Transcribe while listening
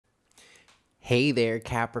Hey there,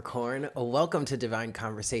 Capricorn. Welcome to Divine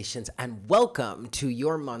Conversations and welcome to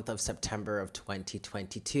your month of September of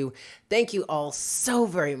 2022. Thank you all so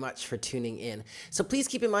very much for tuning in. So please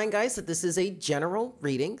keep in mind, guys, that this is a general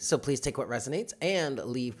reading. So please take what resonates and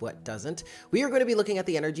leave what doesn't. We are going to be looking at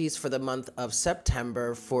the energies for the month of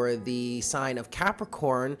September for the sign of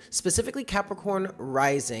Capricorn, specifically Capricorn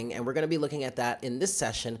rising. And we're going to be looking at that in this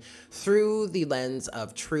session through the lens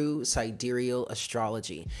of true sidereal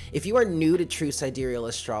astrology. If you are new to true sidereal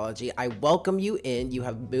astrology, I welcome you in. You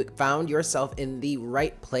have found yourself in the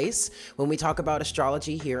right place. When we talk about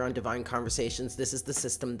astrology here on Divine Conversations, this is the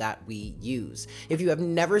system that we use. If you have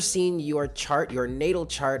never seen your chart, your natal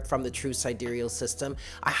chart from the true sidereal system,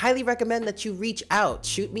 I highly recommend that you reach out.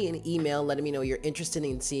 Shoot me an email letting me know you're interested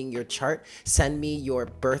in seeing your chart. Send me your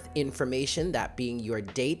birth information, that being your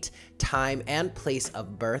date, time, and place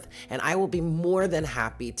of birth, and I will be more than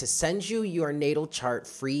happy to send you your natal chart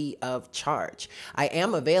free of charge. I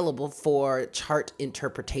am available for chart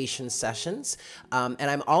interpretation sessions, and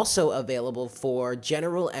I'm also available for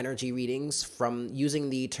general energy readings from using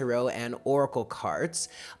the tarot and oracle cards.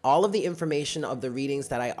 All of the information of the readings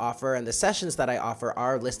that I offer and the sessions that I offer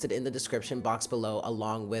are listed in the description box below,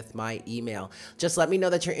 along with my email. Just let me know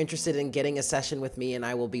that you're interested in getting a session with me, and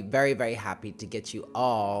I will be very, very happy to get you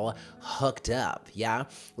all hooked up. Yeah.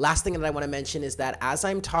 Last thing that I want to mention is that as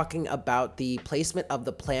I'm talking about the placement of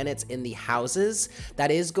the planets in the houses, that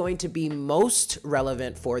is going to be most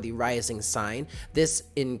relevant for the rising sign.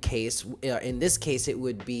 In this case, it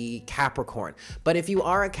would be Capricorn. But if you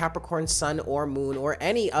are a Capricorn sun or moon or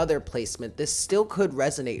any other placement, this still could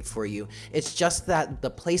resonate for you. It's just that the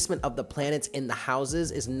placement of the planets in the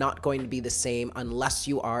houses is not going to be the same unless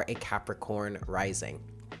you are a Capricorn rising.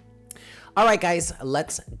 All right, guys,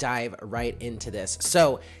 let's dive right into this.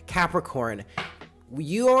 So Capricorn,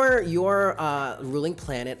 your ruling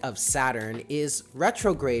planet of Saturn is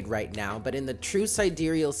retrograde right now, but in the true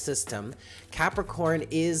sidereal system, Saturn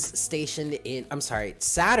is stationed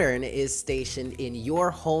in your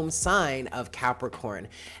home sign of Capricorn.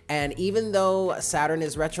 And even though Saturn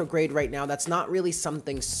is retrograde right now, that's not really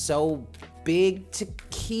something so big to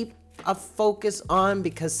keep a focus on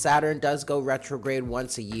because Saturn does go retrograde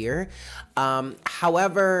once a year.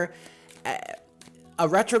 However, a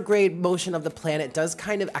retrograde motion of the planet does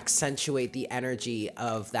kind of accentuate the energy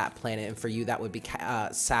of that planet, and for you that would be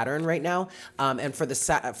Saturn right now. And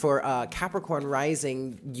for Capricorn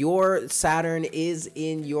rising, your Saturn is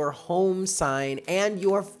in your home sign and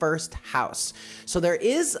your first house. So there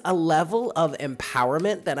is a level of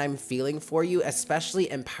empowerment that I'm feeling for you, especially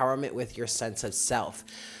empowerment with your sense of self.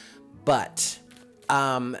 But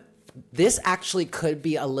this actually could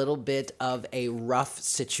be a little bit of a rough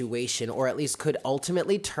situation, or at least could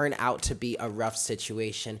ultimately turn out to be a rough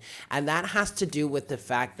situation. And that has to do with the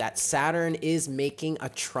fact that Saturn is making a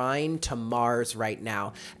trine to Mars right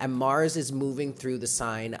now, and Mars is moving through the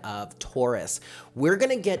sign of Taurus. We're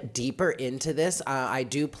going to get deeper into this. I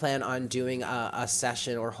do plan on doing a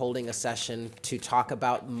session or holding a session to talk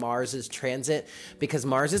about Mars's transit, because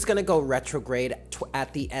Mars is going to go retrograde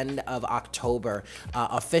at the end of October.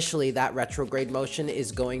 Officially, that retrograde motion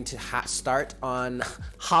is going to start on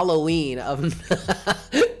Halloween of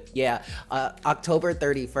October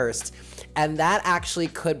 31st. And that actually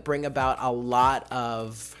could bring about a lot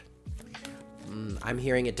of I'm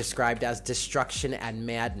hearing it described as destruction and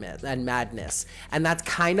madness. And that's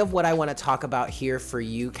kind of what I want to talk about here for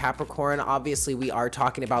you, Capricorn. Obviously, we are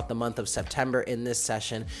talking about the month of September in this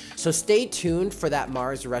session. So stay tuned for that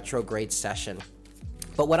Mars retrograde session.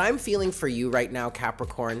 But what I'm feeling for you right now,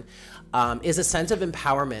 Capricorn, is a sense of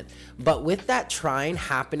empowerment. But with that trine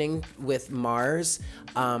happening with Mars,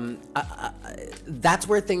 that's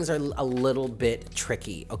where things are a little bit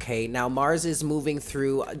tricky, okay? Now, Mars is moving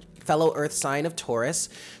through fellow Earth sign of Taurus,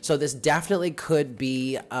 so this definitely could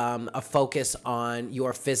be a focus on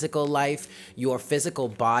your physical life, your physical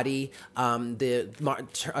body.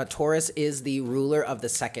 Taurus is the ruler of the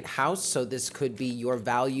second house, so this could be your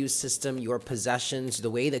value system, your possessions,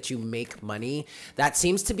 the way that you make money. That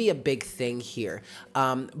seems to be a big thing here.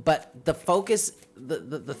 But the focus,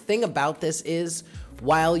 the thing about this is,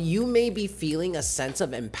 while you may be feeling a sense of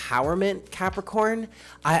empowerment, Capricorn,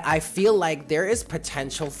 I feel like there is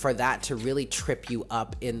potential for that to really trip you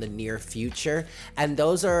up in the near future. And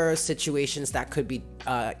those are situations that could be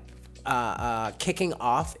kicking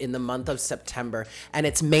off in the month of September, and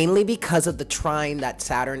it's mainly because of the trine that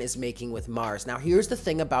Saturn is making with Mars. Now, here's the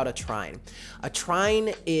thing about a trine. A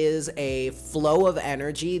trine is a flow of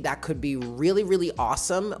energy that could be really, really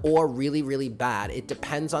awesome or really, really bad. It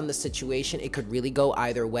depends on the situation. It could really go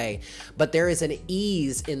either way, but there is an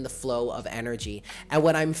ease in the flow of energy. And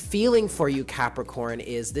what I'm feeling for you, Capricorn,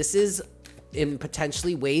 is this is in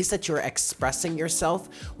potentially ways that you're expressing yourself,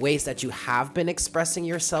 ways that you have been expressing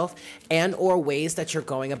yourself, and or ways that you're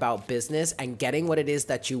going about business and getting what it is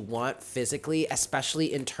that you want physically,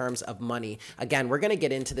 especially in terms of money. Again, we're going to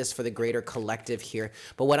get into this for the greater collective here,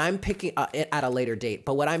 but what I'm picking up at a later date,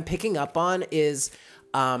 but what I'm picking up on is,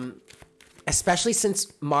 especially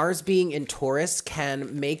since Mars being in Taurus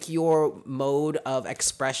can make your mode of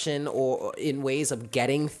expression or in ways of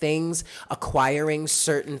getting things, acquiring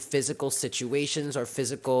certain physical situations or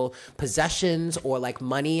physical possessions or like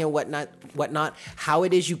money or whatnot, how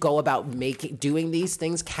it is you go about doing these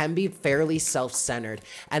things can be fairly self-centered.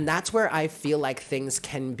 And that's where I feel like things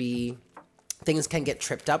can get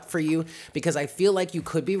tripped up for you, because I feel like you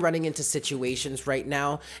could be running into situations right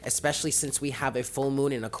now, especially since we have a full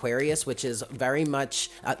moon in Aquarius, which is very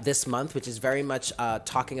much this month, which is very much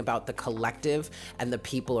talking about the collective and the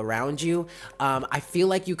people around you. I feel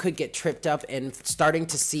like you could get tripped up and starting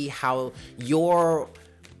to see how your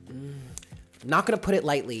not going to put it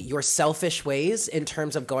lightly, your selfish ways in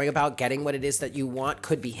terms of going about getting what it is that you want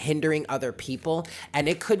could be hindering other people, and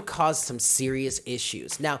it could cause some serious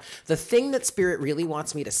issues. Now, the thing that Spirit really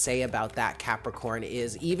wants me to say about that, Capricorn,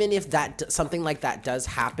 is even if something like that does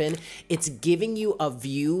happen, it's giving you a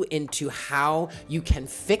view into how you can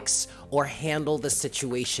fix or handle the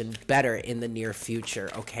situation better in the near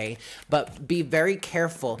future, okay? But be very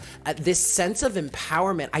careful. This sense of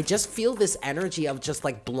empowerment, I just feel this energy of just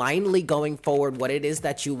like blindly going forward what it is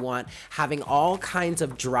that you want, having all kinds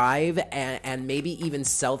of drive and maybe even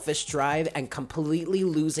selfish drive, and completely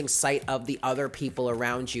losing sight of the other people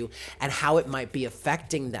around you and how it might be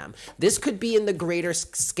affecting them. This could be in the greater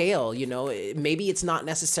scale, you know, maybe it's not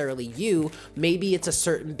necessarily you, maybe it's a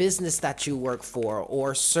certain business that you work for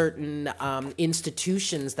or certain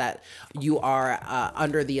institutions that you are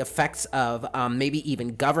under the effects of, maybe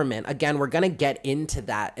even government. Again, we're going to get into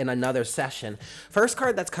that in another session. First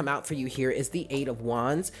card that's come out for you here is the Eight of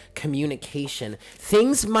Wands, communication.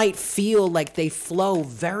 Things might feel like they flow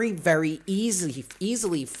very, very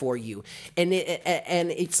easily for you. And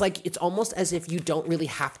it's like, it's almost as if you don't really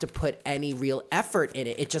have to put any real effort in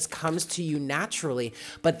it. It just comes to you naturally.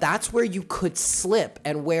 But that's where you could slip,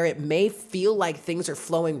 and where it may feel like things are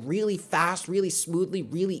flowing really fast, really smoothly,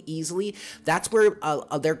 really easily. That's where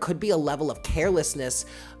there could be a level of carelessness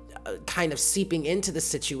kind of seeping into the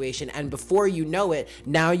situation, and before you know it,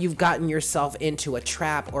 now you've gotten yourself into a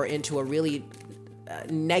trap or into a really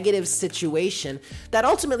negative situation that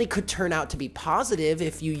ultimately could turn out to be positive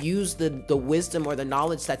if you use the wisdom or the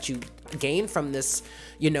knowledge that you gain from this,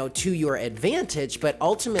 you know, to your advantage. But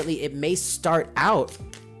ultimately it may start out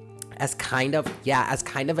as kind of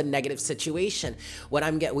a negative situation. What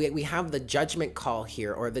we have the judgment call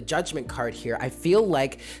here, or the judgment card here. I feel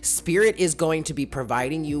like Spirit is going to be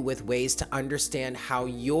providing you with ways to understand how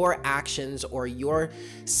your actions or your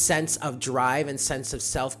sense of drive and sense of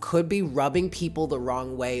self could be rubbing people the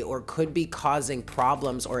wrong way, or could be causing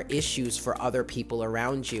problems or issues for other people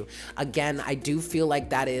around you. Again, I do feel like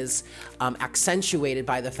that is accentuated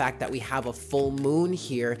by the fact that we have a full moon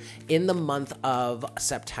here in the month of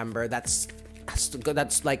September. That's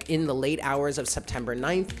like in the late hours of September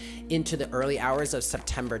 9th into the early hours of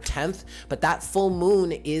September 10th. But that full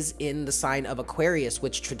moon is in the sign of Aquarius,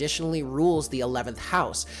 which traditionally rules the 11th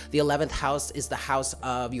house. The 11th house is the house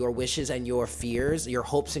of your wishes and your fears, your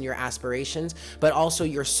hopes and your aspirations, but also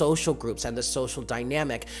your social groups and the social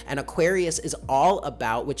dynamic. And Aquarius is all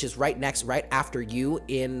about, which is right after you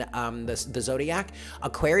in the zodiac,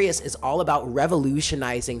 Aquarius is all about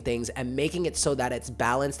revolutionizing things and making it so that it's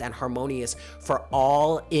balanced and harmonious for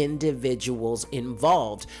all individuals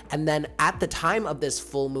involved. And then at the time of this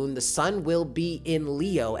full moon, the sun will be in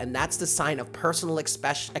Leo, and that's the sign of personal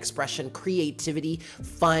expression, creativity,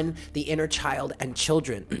 fun, the inner child, and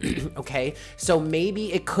children. Okay, so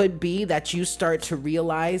maybe it could be that you start to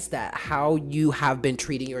realize that how you have been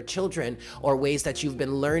treating your children, or ways that you've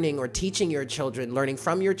been learning or teaching your children, learning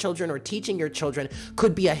from your children or teaching your children,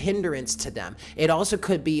 could be a hindrance to them. It also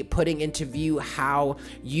could be putting into view how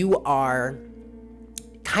you are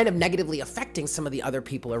kind of negatively affecting some of the other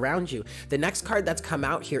people around you. The next card that's come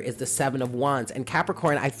out here is the Seven of Wands. And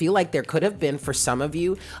Capricorn, I feel like there could have been for some of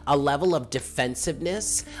you a level of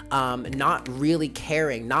defensiveness, not really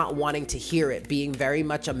caring, not wanting to hear it, being very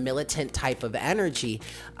much a militant type of energy.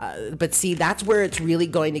 But see, that's where it's really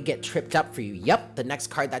going to get tripped up for you. Yep, the next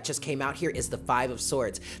card that just came out here is the Five of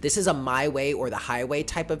Swords. This is a my way or the highway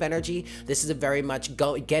type of energy. This is a very much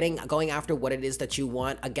going after what it is that you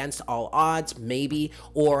want against all odds, maybe,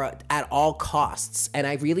 or at all costs. And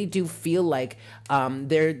I really do feel like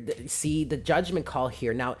see the judgment call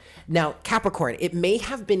here. Now Capricorn, it may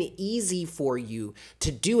have been easy for you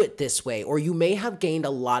to do it this way, or you may have gained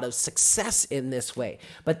a lot of success in this way.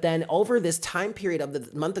 But then over this time period of the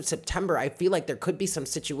month of September, I feel like there could be some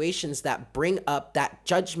situations that bring up that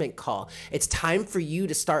judgment call. It's time for you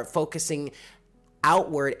to start focusing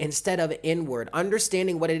outward instead of inward,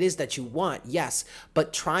 understanding what it is that you want, yes,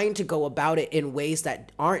 but trying to go about it in ways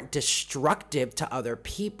that aren't destructive to other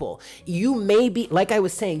people. You may be, like I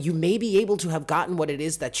was saying, you may be able to have gotten what it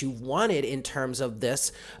is that you wanted in terms of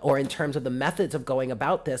this, or in terms of the methods of going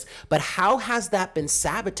about this, but how has that been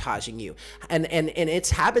sabotaging you? And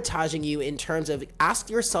it's sabotaging you in terms of, ask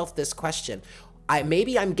yourself this question.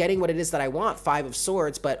 Maybe I'm getting what it is that I want, Five of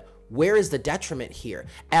Swords, but where is the detriment here?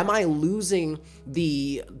 Am I losing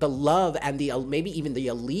the love and maybe even the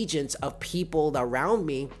allegiance of people around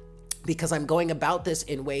me because I'm going about this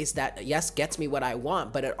in ways that, yes, gets me what I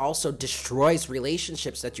want, but it also destroys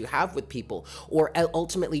relationships that you have with people, or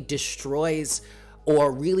ultimately destroys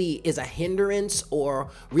or really is a hindrance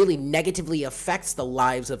or really negatively affects the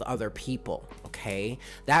lives of other people. Okay,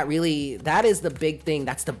 that is the big thing.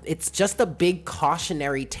 It's just a big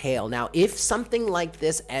cautionary tale. Now, if something like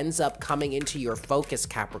this ends up coming into your focus,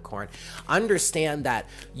 Capricorn, understand that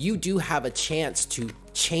you do have a chance to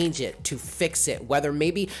change it, to fix it,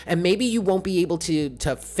 maybe you won't be able to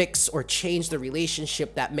fix or change the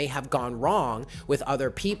relationship that may have gone wrong with other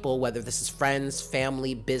people, whether this is friends,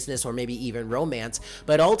 family, business, or maybe even romance.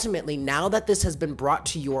 But ultimately, now that this has been brought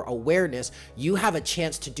to your awareness, you have a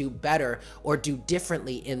chance to do better or do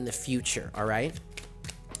differently in the future. All right,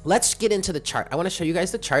 let's get into the chart. I want to show you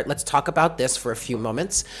guys the chart. Let's talk about this for a few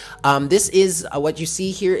moments. This is what you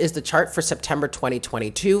see here is the chart for September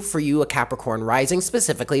 2022 for you, a Capricorn rising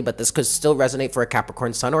specifically, but this could still resonate for a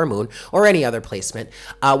Capricorn sun or moon or any other placement.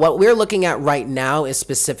 What we're looking at right now is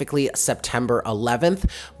specifically September 11th,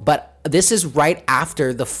 but this is right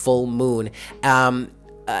after the full moon.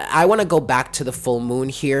 I want to go back to the full moon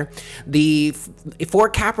here. For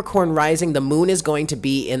Capricorn rising, the moon is going to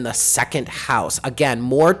be in the second house. Again,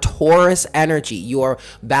 more Taurus energy, your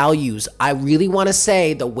values. I really want to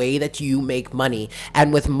say the way that you make money.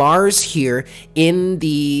 And with Mars here in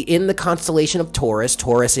the constellation of Taurus,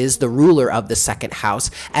 Taurus is the ruler of the second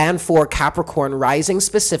house. And for Capricorn rising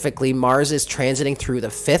specifically, Mars is transiting through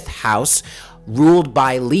the fifth house, ruled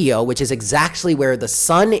by Leo, which is exactly where the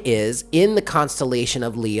sun is in the constellation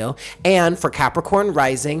of Leo. And for Capricorn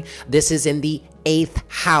rising, this is in the 8th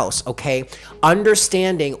house, okay?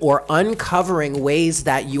 Understanding or uncovering ways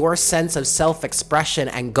that your sense of self-expression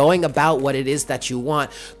and going about what it is that you want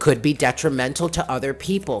could be detrimental to other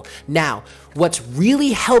people. Now, what's really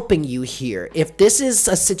helping you here, if this is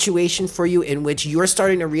a situation for you in which you're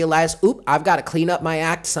starting to realize, oop, I've got to clean up my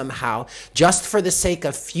act somehow, just for the sake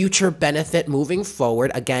of future benefit moving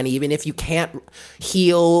forward, again, even if you can't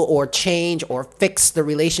heal or change or fix the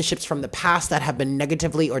relationships from the past that have been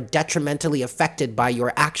negatively or detrimentally affected by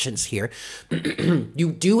your actions here, you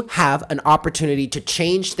do have an opportunity to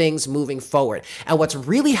change things moving forward. And what's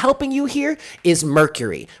really helping you here is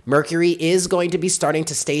Mercury. Mercury is going to be starting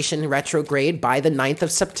to station retrograde by the 9th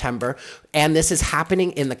of September, and this is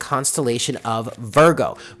happening in the constellation of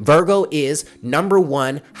Virgo. Virgo is, number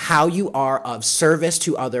one, how you are of service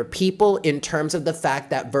to other people in terms of the fact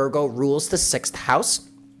that Virgo rules the 6th house.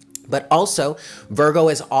 But also, Virgo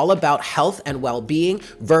is all about health and well-being.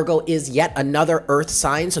 Virgo is yet another earth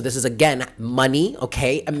sign. So this is, again, money,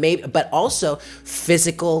 okay? But also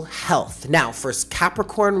physical health. Now, for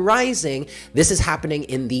Capricorn rising, this is happening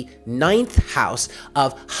in the 9th house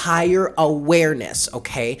of higher awareness,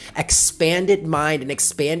 okay? Expanded mind and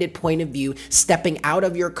expanded point of view, stepping out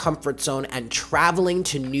of your comfort zone and traveling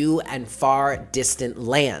to new and far distant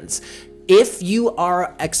lands. If you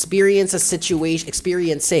are experiencing a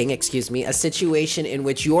situation in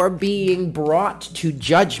which you're being brought to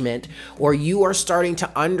judgment, or you are starting to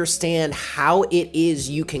understand how it is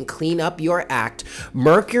you can clean up your act,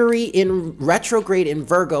 Mercury in retrograde in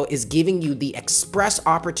Virgo is giving you the express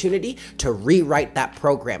opportunity to rewrite that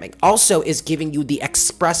programming. Also is giving you the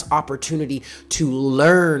express opportunity to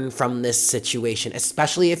learn from this situation,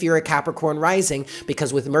 especially if you're a Capricorn rising,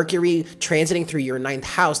 because with Mercury transiting through your 9th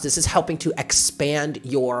house, this is helping to expand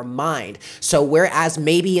your mind. So whereas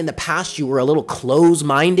maybe in the past you were a little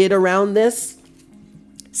close-minded around this,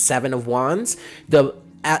 7 of Wands, the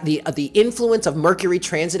influence of Mercury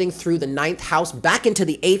transiting through the 9th house back into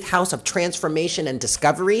the 8th house of transformation and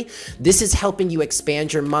discovery, this is helping you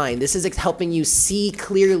expand your mind. This is helping you see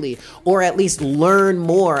clearly, or at least learn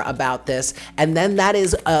more about this. And then that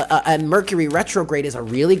is, and Mercury retrograde is a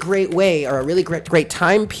really great way, or a really great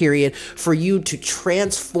time period for you to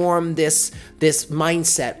transform this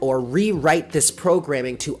mindset or rewrite this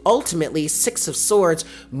programming to ultimately, 6 of Swords,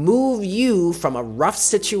 move you from a rough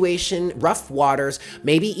situation, rough waters,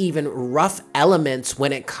 maybe even rough elements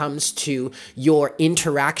when it comes to your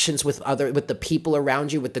interactions with the people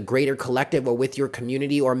around you, with the greater collective, or with your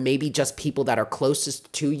community, or maybe just people that are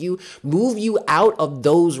closest to you, move you out of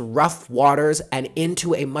those rough waters and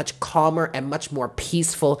into a much calmer and much more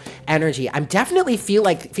peaceful energy. I'm definitely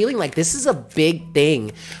feeling like this is a big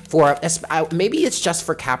thing for, maybe it's just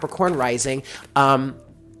for Capricorn rising.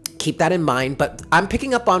 Keep that in mind, but I'm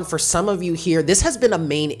picking up on, for some of you here, this has been a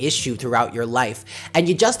main issue throughout your life, and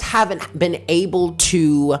you just haven't been able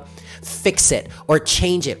to fix it or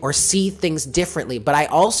change it or see things differently. But I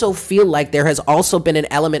also feel like there has also been an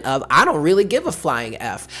element of, I don't really give a flying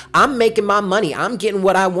F. I'm making my money. I'm getting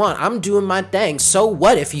what I want. I'm doing my thing. So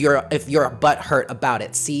what if you're a butt hurt about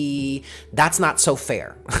it? See, that's not so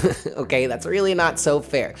fair. Okay, that's really not so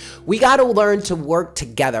fair. We got to learn to work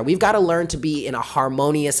together. We've got to learn to be in a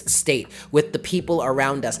harmonious state with the people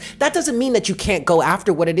around us. That doesn't mean that you can't go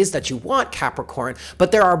after what it is that you want, Capricorn,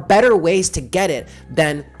 but there are better ways to get it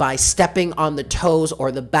than by stepping on the toes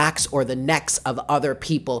or the backs or the necks of other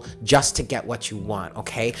people just to get what you want,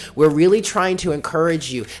 okay? We're really trying to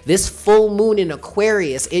encourage you. This full moon in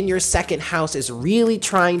Aquarius in your 2nd house is really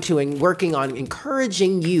trying to and working on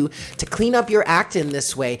encouraging you to clean up your act in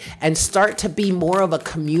this way and start to be more of a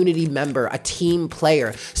community member, a team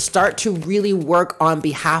player. Start to really work on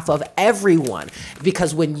behalf of everyone,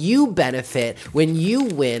 because when you benefit, when you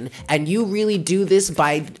win, and you really do this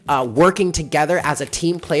by working together as a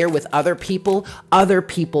team player with other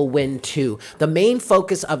people win too. The main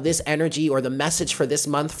focus of this energy, or the message for this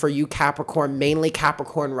month for you Capricorn, mainly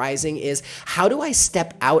Capricorn rising, is how do I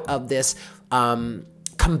step out of this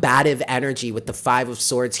combative energy with the 5 of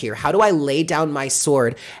Swords here? How do I lay down my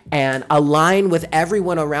sword and align with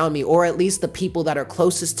everyone around me, or at least the people that are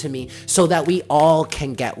closest to me, so that we all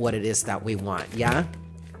can get what it is that we want? Yeah.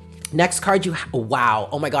 Next card wow,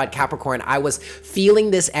 oh my God, Capricorn, I was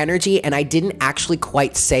feeling this energy and I didn't actually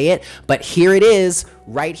quite say it, but here it is,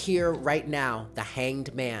 right here, right now, the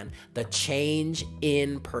Hanged Man, the change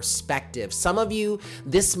in perspective. Some of you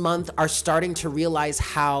this month are starting to realize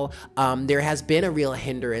how there has been a real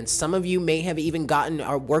hindrance. Some of you may have even gotten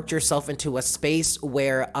or worked yourself into a space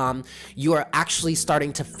where you are actually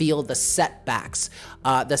starting to feel the setbacks.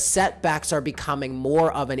 The setbacks are becoming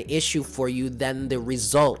more of an issue for you than the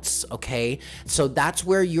results, okay? So that's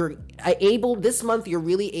where you're able, this month you're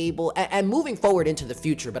really able, and moving forward into the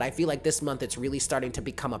future, but I feel like this month it's really starting to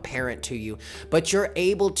become apparent to you, but you're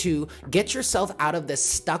able to get yourself out of this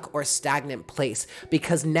stuck or stagnant place,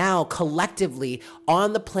 because now collectively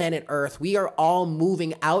on the planet Earth, we are all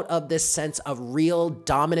moving out of this sense of real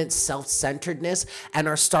dominant self-centeredness and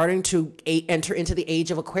are starting to enter into the age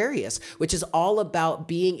of Aquarius, which is all about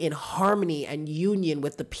being in harmony and union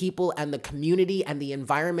with the people and the community and the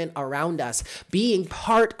environment around us, being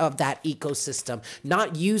part of that ecosystem,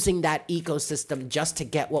 not using that ecosystem just to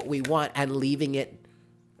get what we want and leaving it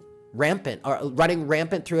rampant, or running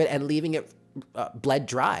rampant through it and leaving it bled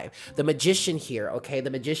dry. The Magician here, okay? The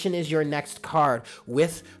Magician is your next card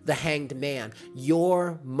with the Hanged Man.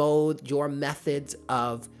 Your mode, your methods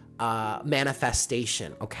of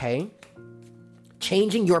manifestation, okay?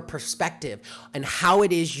 Changing your perspective and how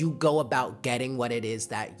it is you go about getting what it is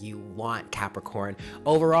that you want, Capricorn.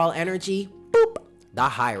 Overall energy, boop. The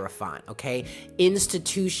Hierophant, okay?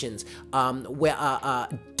 Institutions,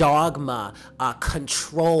 dogma,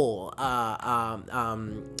 control, and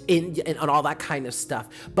all that kind of stuff.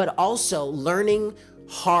 But also learning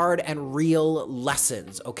hard and real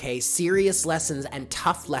lessons, okay? Serious lessons and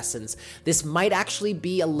tough lessons. This might actually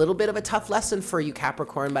be a little bit of a tough lesson for you,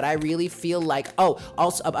 Capricorn, but I really feel like,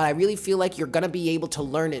 I really feel like you're gonna be able to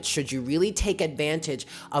learn it should you really take advantage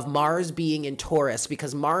of Mars being in Taurus,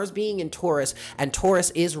 because Mars being in Taurus, and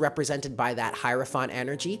Taurus is represented by that Hierophant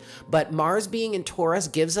energy, but Mars being in Taurus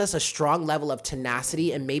gives us a strong level of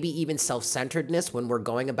tenacity and maybe even self-centeredness when we're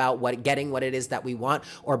going about getting what it is that we want,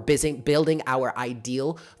 or building our ideal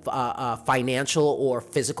financial or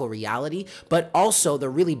physical reality. But also the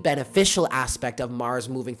really beneficial aspect of Mars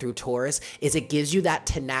moving through Taurus is it gives you that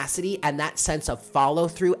tenacity and that sense of follow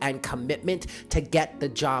through and commitment to get the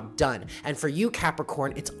job done. And for you,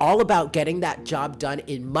 Capricorn, it's all about getting that job done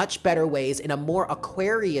in much better ways, in a more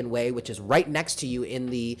Aquarian way, which is right next to you in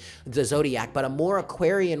the zodiac, but a more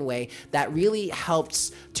Aquarian way that really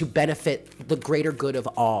helps to benefit the greater good of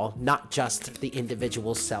all, not just the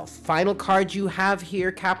individual self. Final card you have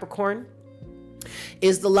here, Capricorn,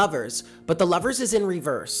 is the Lovers, but the Lovers is in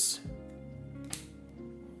reverse.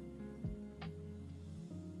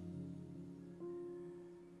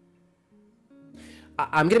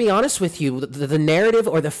 I'm going to be honest with you. The narrative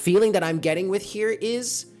or the feeling that I'm getting with here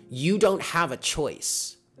is you don't have a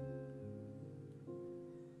choice.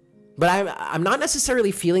 But I'm not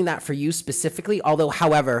necessarily feeling that for you specifically, although,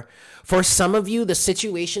 however, for some of you, the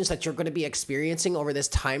situations that you're going to be experiencing over this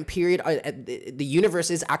time period, the universe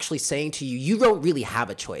is actually saying to you, you don't really have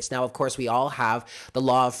a choice. Now, of course, we all have the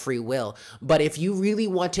law of free will, but if you really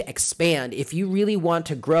want to expand, if you really want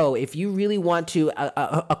to grow, if you really want to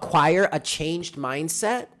acquire a changed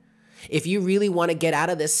mindset, if you really want to get out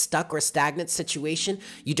of this stuck or stagnant situation,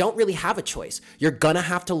 you don't really have a choice. You're going to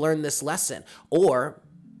have to learn this lesson, or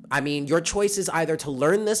your choice is either to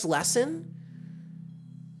learn this lesson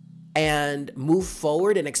and move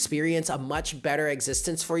forward and experience a much better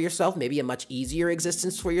existence for yourself, maybe a much easier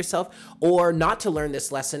existence for yourself, or not to learn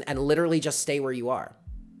this lesson and literally just stay where you are.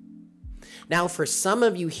 Now, for some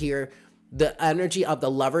of you here, the energy of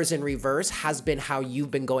the Lovers in reverse has been how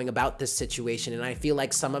you've been going about this situation. And I feel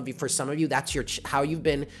like for some of you, that's how you've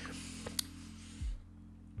been.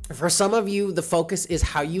 For some of you, the focus is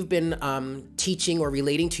how you've been teaching or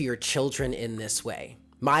relating to your children in this way.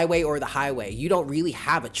 My way or the highway. You don't really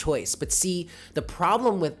have a choice. But see, the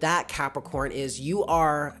problem with that, Capricorn, is you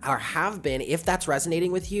are, or have been, if that's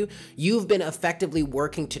resonating with you, you've been effectively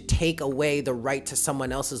working to take away the right to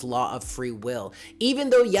someone else's law of free will.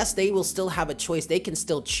 Even though, yes, they will still have a choice, they can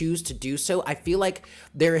still choose to do so. I feel like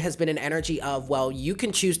there has been an energy of, well, you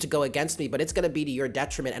can choose to go against me, but it's going to be to your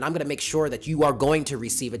detriment, and I'm going to make sure that you are going to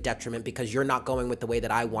receive a detriment because you're not going with the way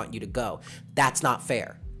that I want you to go. That's not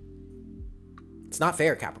fair. It's not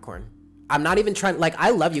fair, Capricorn. I'm not even trying, I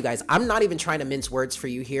love you guys. I'm not even trying to mince words for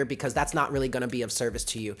you here because that's not really going to be of service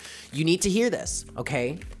to you. You need to hear this,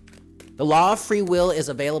 okay? The law of free will is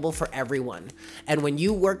available for everyone. And when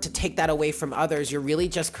you work to take that away from others, you're really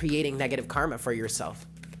just creating negative karma for yourself.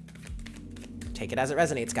 Take it as it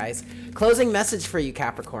resonates, guys. Closing message for you,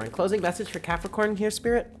 Capricorn. Closing message for Capricorn here,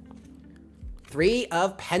 Spirit. 3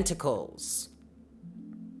 of Pentacles.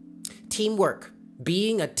 Teamwork.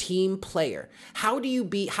 Being a team player. How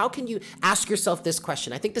can you ask yourself this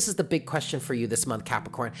question? I think this is the big question for you this month,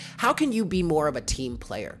 Capricorn. How can you be more of a team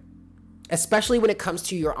player? Especially when it comes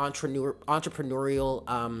to your entrepreneurial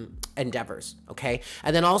endeavors, okay?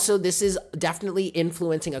 And then also, this is definitely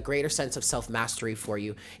influencing a greater sense of self-mastery for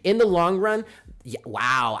you. In the long run,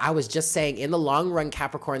 wow, I was just saying, in the long run,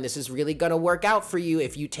 Capricorn, this is really going to work out for you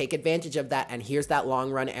if you take advantage of that. And here's that long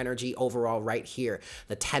run energy overall right here.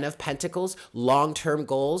 The 10 of Pentacles, long-term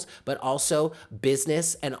goals, but also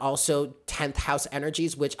business and also 10th house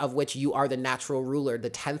energies, of which you are the natural ruler. The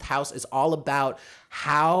 10th house is all about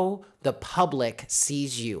how the public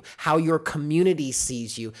sees you, how your community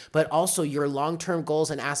sees you, but also your long-term goals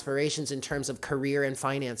and aspirations in terms of career and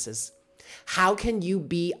finances. How can you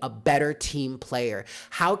be a better team player?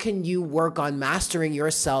 How can you work on mastering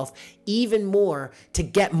yourself even more to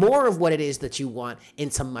get more of what it is that you want in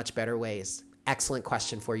some much better ways? Excellent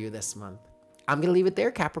question for you this month. I'm going to leave it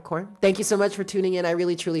there, Capricorn. Thank you so much for tuning in. I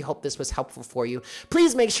really, truly hope this was helpful for you.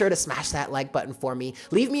 Please make sure to smash that like button for me.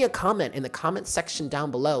 Leave me a comment in the comment section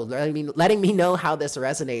down below, letting me know how this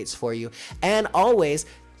resonates for you. And always,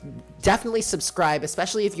 definitely subscribe,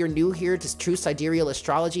 especially if you're new here to True Sidereal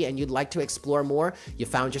Astrology and you'd like to explore more. You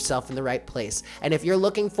found yourself in the right place. And if you're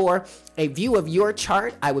looking for a view of your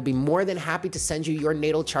chart, I would be more than happy to send you your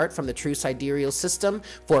natal chart from the True Sidereal system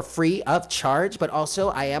for free of charge. But also,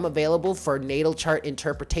 I am available for natal chart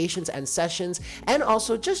interpretations and sessions, and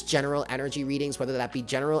also just general energy readings, whether that be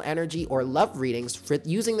general energy or love readings for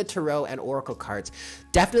using the tarot and oracle cards.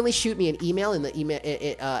 Definitely shoot me an email.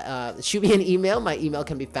 Shoot me an email. My email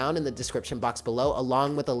can be found in the description box below,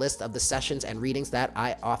 along with a list of the sessions and readings that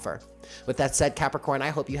I offer. With that said, Capricorn, I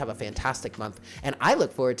hope you have a fantastic month, and I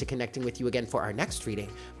look forward to connecting with you again for our next reading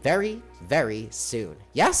very, very soon.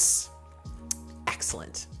 Yes?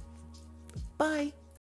 Excellent. Bye.